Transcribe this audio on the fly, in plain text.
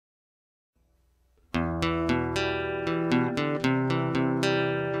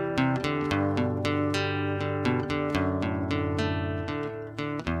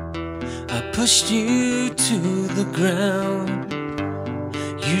pushed you to the ground.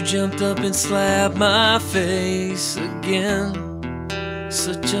 You jumped up and slapped my face again.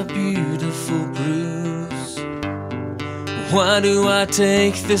 Such a beautiful bruise. Why do I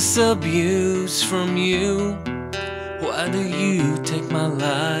take this abuse from you? Why do you take my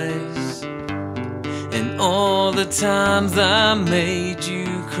lies? And all the times I made you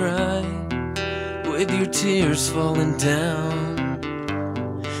cry, with your tears falling down,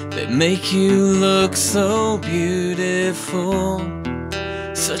 that make you look so beautiful.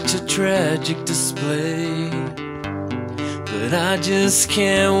 Such a tragic display, but I just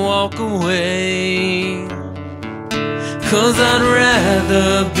can't walk away. 'Cause I'd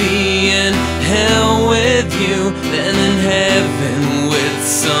rather be in hell with you than in heaven with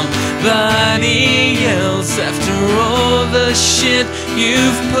somebody else. After all the shit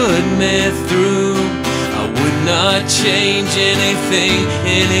you've put me through, I would not change anything,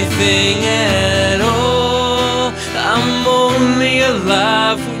 anything at all. I'm only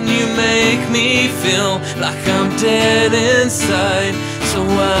alive when you make me feel like I'm dead inside. So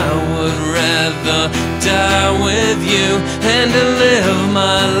I would rather die with you and to live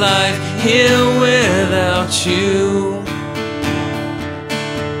my life here without you.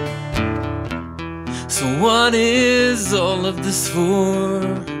 So what is all of this for?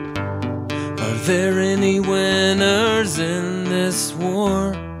 Are there any winners in this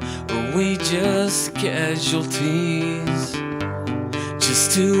war? Or are we just casualties? Just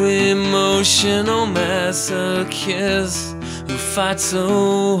two emotional masochists who fight so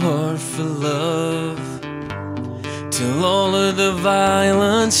hard for love, till all of the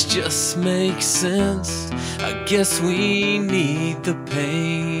violence just makes sense. I guess we need the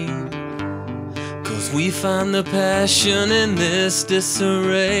pain, 'cause we find the passion in this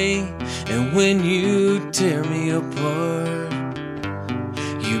disarray. And when you tear me apart,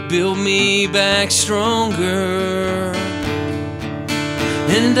 you build me back stronger.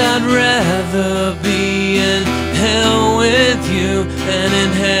 And I'd rather be in hell with you than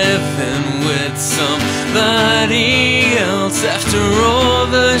in heaven with somebody else. After all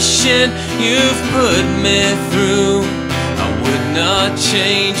the shit you've put me through, I would not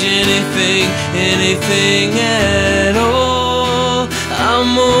change anything, anything at all.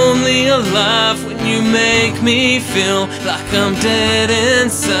 I'm only alive when you make me feel like I'm dead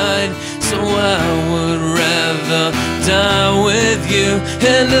inside. So I would rather die with you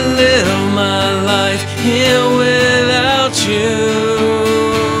and to live my life here without you.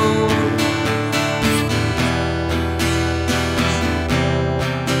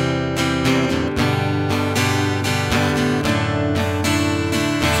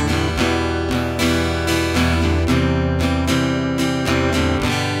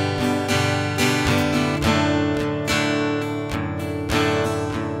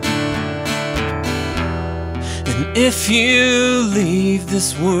 If you leave this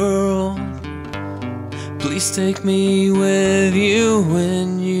world, please take me with you when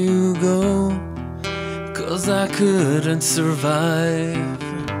you go, 'cause I couldn't survive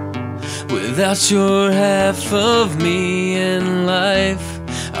without your half of me in life.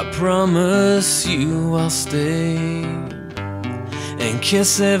 I promise you I'll stay and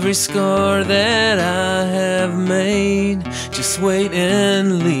kiss every scar that I have made. Just wait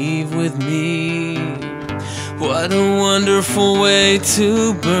and leave with me. What a wonderful way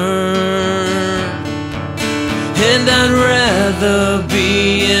to burn. And I'd rather be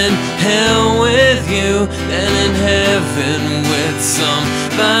in hell with you than in heaven with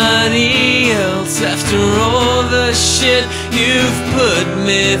somebody else. After all the shit you've put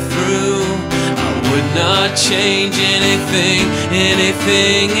me through, I would not change anything,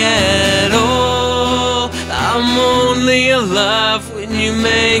 anything at all. I'm only alive when you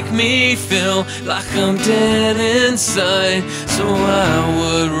make me feel like I'm dead inside. So I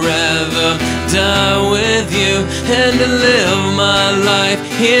would rather die with you and to live my life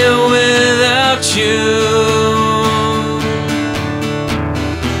here without you.